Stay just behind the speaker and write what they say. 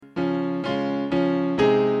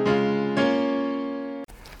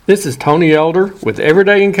This is Tony Elder with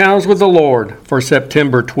Everyday Encounters with the Lord for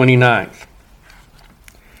September 29th.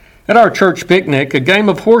 At our church picnic, a game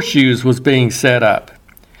of horseshoes was being set up.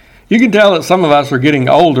 You can tell that some of us are getting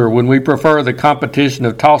older when we prefer the competition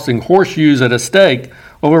of tossing horseshoes at a stake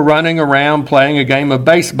over running around playing a game of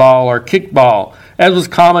baseball or kickball, as was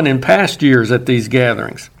common in past years at these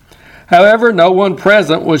gatherings. However, no one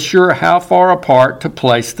present was sure how far apart to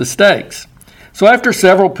place the stakes. So after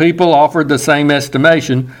several people offered the same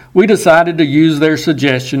estimation, we decided to use their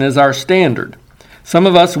suggestion as our standard. Some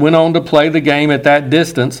of us went on to play the game at that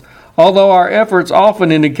distance, although our efforts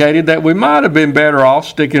often indicated that we might have been better off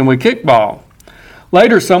sticking with kickball.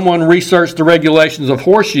 Later, someone researched the regulations of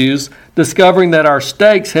horseshoes, discovering that our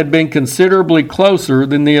stakes had been considerably closer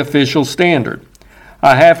than the official standard.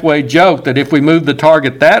 I halfway joked that if we moved the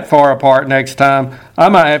target that far apart next time, I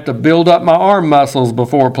might have to build up my arm muscles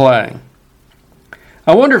before playing.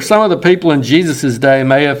 I wonder if some of the people in Jesus' day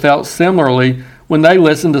may have felt similarly when they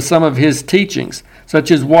listened to some of his teachings, such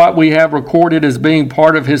as what we have recorded as being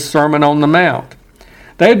part of his Sermon on the Mount.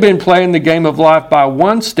 They had been playing the game of life by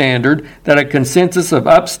one standard that a consensus of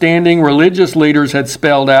upstanding religious leaders had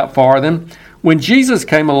spelled out for them when Jesus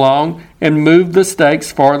came along and moved the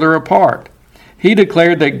stakes farther apart. He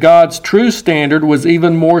declared that God's true standard was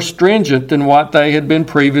even more stringent than what they had been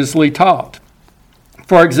previously taught.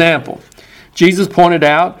 For example, Jesus pointed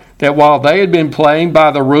out that while they had been playing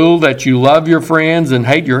by the rule that you love your friends and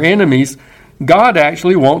hate your enemies, God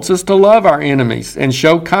actually wants us to love our enemies and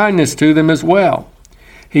show kindness to them as well.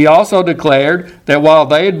 He also declared that while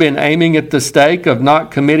they had been aiming at the stake of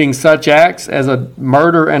not committing such acts as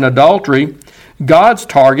murder and adultery, God's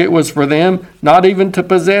target was for them not even to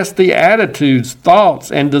possess the attitudes,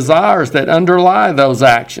 thoughts, and desires that underlie those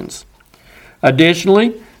actions.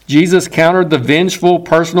 Additionally, Jesus countered the vengeful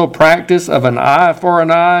personal practice of an eye for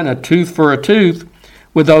an eye and a tooth for a tooth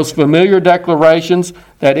with those familiar declarations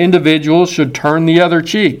that individuals should turn the other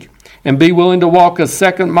cheek and be willing to walk a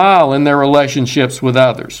second mile in their relationships with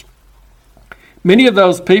others. Many of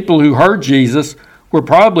those people who heard Jesus were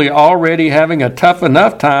probably already having a tough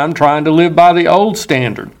enough time trying to live by the old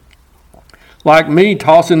standard. Like me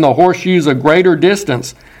tossing the horseshoes a greater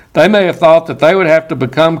distance, they may have thought that they would have to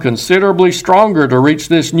become considerably stronger to reach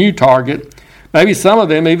this new target. Maybe some of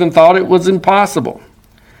them even thought it was impossible.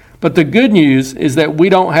 But the good news is that we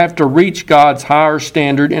don't have to reach God's higher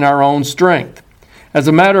standard in our own strength. As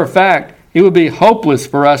a matter of fact, it would be hopeless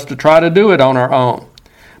for us to try to do it on our own.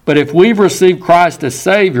 But if we've received Christ as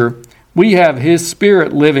Savior, we have His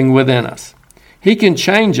Spirit living within us. He can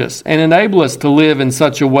change us and enable us to live in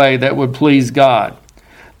such a way that would please God.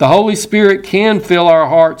 The Holy Spirit can fill our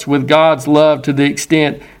hearts with God's love to the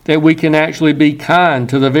extent that we can actually be kind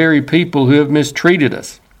to the very people who have mistreated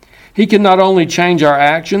us. He can not only change our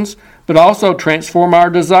actions, but also transform our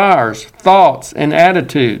desires, thoughts, and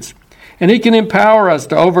attitudes. And He can empower us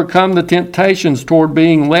to overcome the temptations toward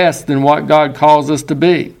being less than what God calls us to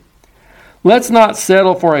be. Let's not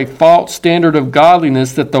settle for a false standard of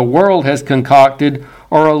godliness that the world has concocted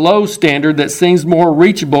or a low standard that seems more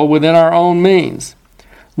reachable within our own means.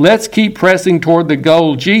 Let's keep pressing toward the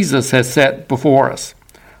goal Jesus has set before us,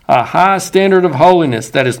 a high standard of holiness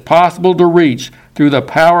that is possible to reach through the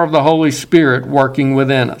power of the Holy Spirit working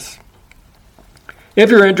within us. If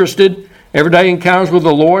you're interested, Everyday Encounters with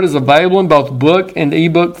the Lord is available in both book and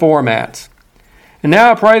ebook formats. And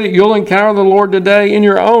now I pray that you'll encounter the Lord today in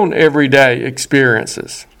your own everyday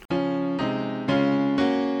experiences.